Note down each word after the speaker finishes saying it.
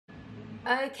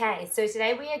Okay, so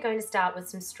today we are going to start with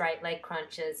some straight leg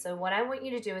crunches. So what I want you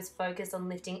to do is focus on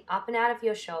lifting up and out of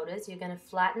your shoulders. You're going to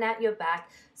flatten out your back,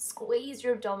 squeeze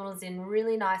your abdominals in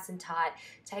really nice and tight,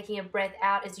 taking a breath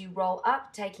out as you roll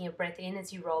up, taking a breath in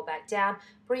as you roll back down,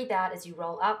 breathe out as you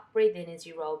roll up, breathe in as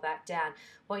you roll back down.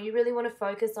 What you really want to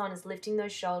focus on is lifting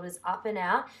those shoulders up and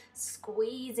out,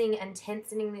 squeezing and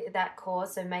tensing that core,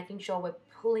 so making sure we're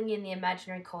pulling in the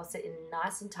imaginary corset in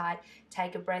nice and tight.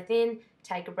 Take a breath in,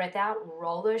 take a breath out,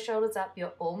 roll those shoulders up,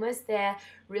 you're almost there.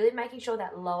 Really making sure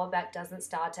that lower back doesn't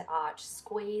start to arch.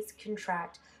 Squeeze,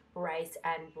 contract, brace,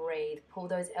 and breathe. Pull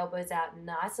those elbows out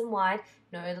nice and wide,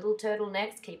 no little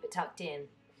turtlenecks, keep it tucked in.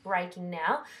 Breaking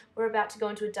now, we're about to go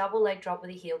into a double leg drop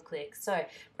with a heel click. So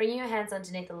bringing your hands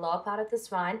underneath the lower part of the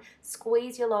spine,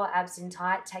 squeeze your lower abs in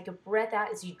tight, take a breath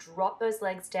out as you drop those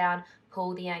legs down,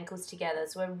 pull the ankles together.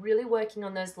 So we're really working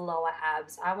on those lower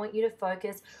abs. I want you to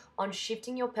focus on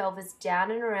shifting your pelvis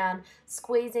down and around,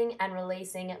 squeezing and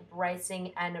releasing,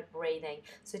 bracing and breathing.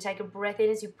 So take a breath in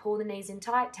as you pull the knees in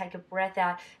tight, take a breath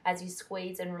out as you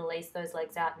squeeze and release those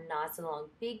legs out nice and long.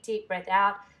 Big deep breath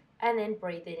out and then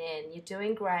breathe it in. You're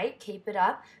doing great, keep it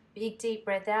up. Big deep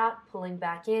breath out, pulling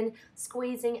back in,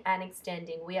 squeezing and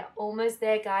extending. We are almost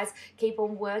there, guys. Keep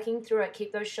on working through it.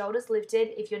 Keep those shoulders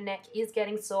lifted. If your neck is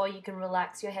getting sore, you can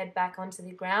relax your head back onto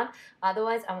the ground.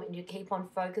 Otherwise, I want you to keep on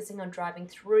focusing on driving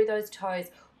through those toes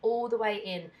all the way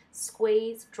in.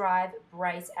 Squeeze, drive,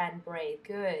 brace, and breathe.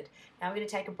 Good. Now we're going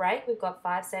to take a break. We've got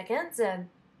 5 seconds and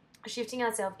shifting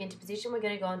ourselves into position, we're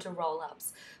going to go into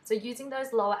roll-ups. So using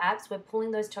those lower abs, we're pulling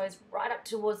those toes right up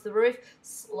towards the roof,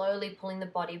 slowly pulling the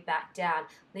body back down,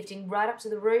 lifting right up to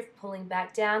the roof, pulling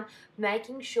back down,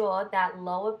 making sure that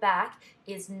lower back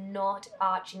is not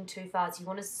arching too far. So you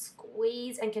want to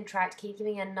squeeze and contract,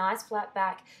 keeping a nice flat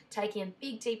back, taking a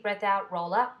big deep breath out,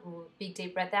 roll up, big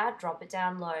deep breath out, drop it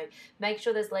down low. Make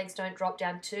sure those legs don't drop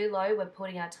down too low. We're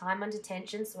putting our time under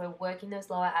tension, so we're working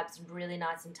those lower abs really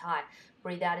nice and tight.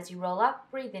 Breathe out as you roll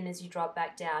up, breathe in as you drop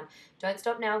back down. Don't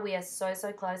stop now, we are so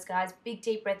close, guys. Big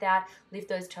deep breath out, lift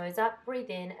those toes up,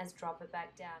 breathe in as drop it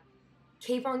back down.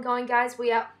 Keep on going, guys.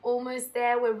 We are almost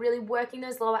there. We're really working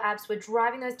those lower abs. We're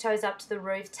driving those toes up to the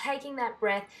roof, taking that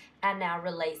breath, and now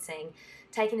releasing.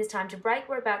 Taking this time to break,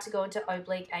 we're about to go into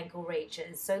oblique ankle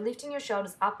reaches. So lifting your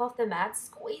shoulders up off the mat,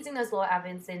 squeezing those lower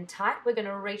abs in tight. We're going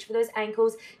to reach for those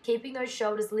ankles, keeping those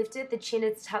shoulders lifted. The chin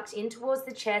is tucked in towards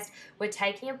the chest. We're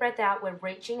taking a breath out. We're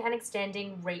reaching and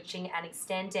extending, reaching and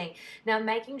extending. Now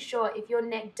making sure if your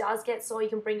neck does get sore, you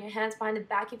can bring your hands behind the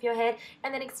back of your head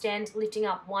and then extend, lifting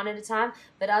up one at a time.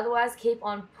 But otherwise, keep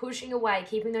on pushing away,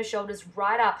 keeping those shoulders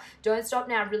right up. Don't stop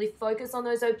now. Really focus on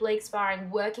those oblique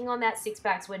sparring, working on that six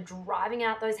packs. We're driving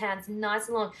out those hands nice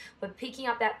and long. We're picking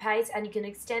up that pace, and you can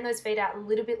extend those feet out a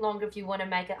little bit longer if you want to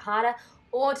make it harder,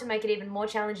 or to make it even more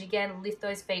challenging again, lift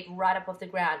those feet right up off the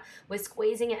ground. We're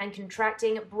squeezing and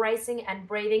contracting, bracing and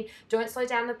breathing. Don't slow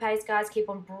down the pace, guys. Keep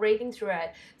on breathing through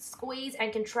it. Squeeze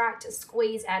and contract,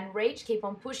 squeeze and reach. Keep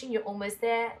on pushing. You're almost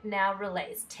there. Now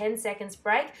release. 10 seconds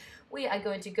break. We are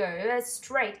going to go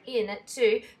straight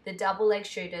into the double leg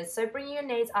shooters. So bringing your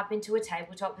knees up into a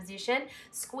tabletop position,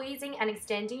 squeezing and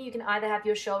extending. You can either have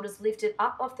your shoulders lifted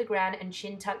up off the ground and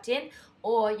chin tucked in,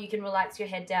 or you can relax your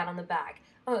head down on the back.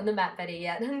 On the mat, better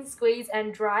yet. Squeeze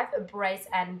and drive, brace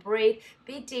and breathe.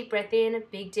 Big deep breath in,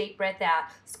 big deep breath out.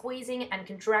 Squeezing and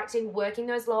contracting, working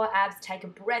those lower abs. Take a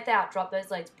breath out, drop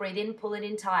those legs. Breathe in, pull it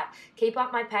in tight. Keep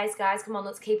up my pace, guys. Come on,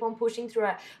 let's keep on pushing through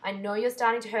it. I know you're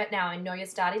starting to hurt now. I know you're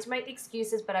starting to make the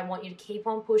excuses, but I want you to keep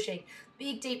on pushing.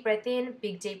 Big deep breath in,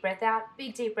 big deep breath out,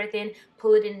 big deep breath in,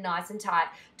 pull it in nice and tight.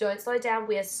 Don't slow down.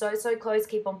 We are so close.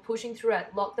 Keep on pushing through it.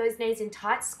 Lock those knees in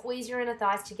tight. Squeeze your inner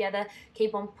thighs together.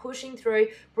 Keep on pushing through.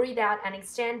 Breathe out and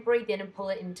extend. Breathe in and pull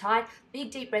it in tight. Big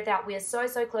deep breath out. We are so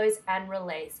close, and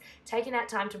release. Taking that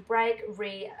time to break,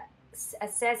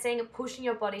 assessing, pushing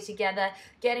your body together,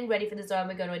 getting ready for the zone.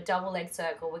 We're going to a double leg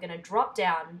circle. We're going to drop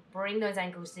down, bring those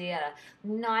ankles together.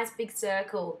 Nice big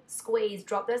circle. Squeeze,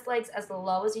 drop those legs as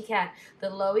low as you can. The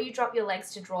lower you drop your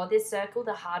legs to draw this circle,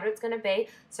 the harder it's going to be.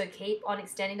 So keep on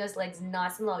extending those legs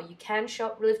nice and low. You can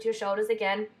lift your shoulders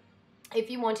again if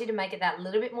you wanted to make it that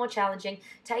little bit more challenging,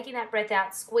 taking that breath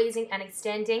out, squeezing and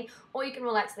extending, or you can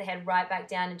relax the head right back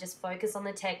down and just focus on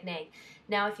the technique.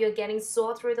 Now, if you're getting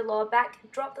sore through the lower back,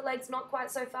 drop the legs not quite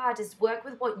so far. Just work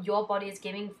with what your body is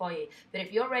giving for you. But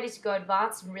if you're ready to go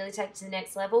advanced and really take it to the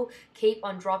next level, keep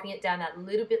on dropping it down that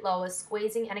little bit lower,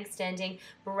 squeezing and extending,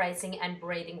 bracing and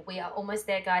breathing. We are almost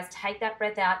there, guys. Take that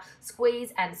breath out,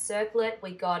 squeeze and circle it.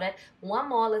 We got it. One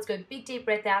more. Let's go big deep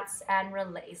breath out and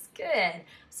release. Good.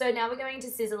 So now we're going to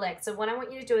scissor legs. So what I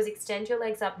want you to do is extend your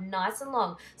legs up nice and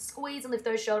long. Squeeze and lift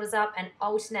those shoulders up and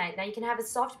alternate. Now you can have a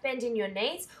soft bend in your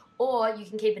knees, or you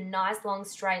can keep a nice long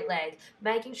straight leg,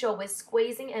 making sure we're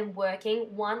squeezing and working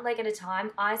one leg at a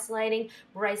time, isolating,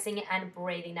 bracing and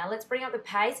breathing. Now let's bring up the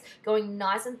pace, going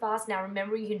nice and fast. Now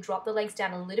remember, you can drop the legs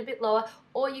down a little bit lower,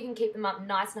 or you can keep them up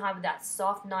nice and high with that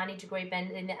soft 90-degree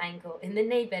bend in the ankle, in the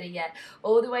knee better yet.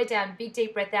 All the way down, big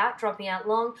deep breath out, dropping out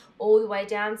long, all the way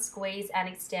down, squeeze and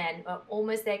extend. We're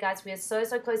almost there, guys. We are so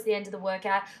close to the end of the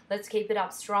workout. Let's keep it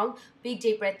up strong. Big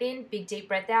deep breath in, big deep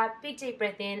breath out, big deep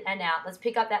breath in and out. Let's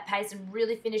pick up that pace and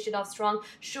really finish it off strong.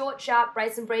 Short, sharp,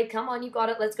 brace and breathe. Come on, you got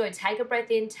it. Let's go. Take a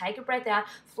breath in, take a breath out,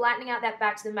 flattening out that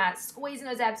back to the mat, squeezing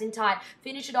those abs in tight.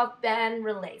 Finish it off and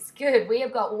release. Good. We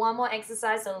have got one more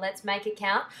exercise, so let's make it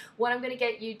count. What I'm going to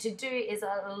get you to do is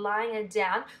lying it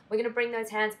down. We're going to bring those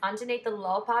hands underneath the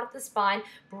lower part of the spine,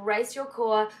 brace your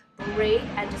core, breathe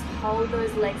and just hold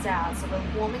those legs out. So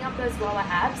we're warming up those lower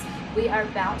abs. We are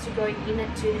about to go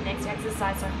into the next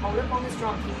exercise, so hold it long and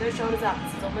strong. Keep those shoulders up.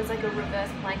 This is almost like a reverse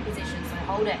plank position, so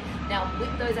hold it. Now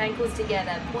whip those ankles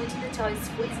together, pointing the toes,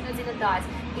 squeezing those inner thighs.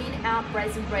 In, out,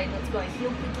 brace and breathe. Let's go.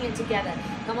 Heel clicking it together.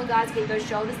 Come on, guys. Keep those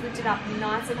shoulders lifted up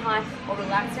nice and high, or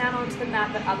relax down onto the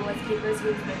mat, but otherwise keep those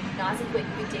heels moving nice and quick.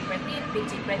 Big deep breath in, big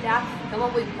deep breath out. Come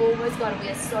on, we've almost got it. We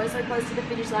are so close to the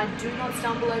finish line. Do not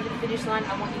stumble over the finish line.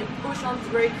 I want you to push on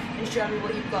through and show me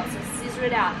what you've got. So scissor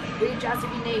it out. Readjust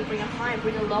if you need. Bring it higher,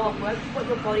 bring it lower. Work with what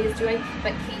your body is doing,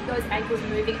 but keep those ankles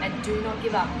moving and do not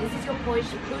give up. This is your push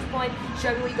point.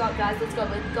 Show me what you got, guys. Let's go.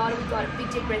 We've got it. We've got it. Big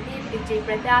deep breath in, big deep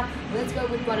breath out. Let's go.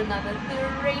 We've got another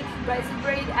 3. Brace and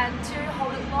breathe. And 2.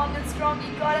 Hold it long and strong.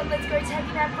 You got it. Let's go.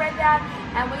 Taking that breath out.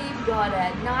 And we've got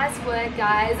it. Nice work,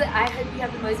 guys. I hope you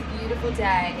have the most beautiful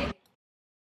day.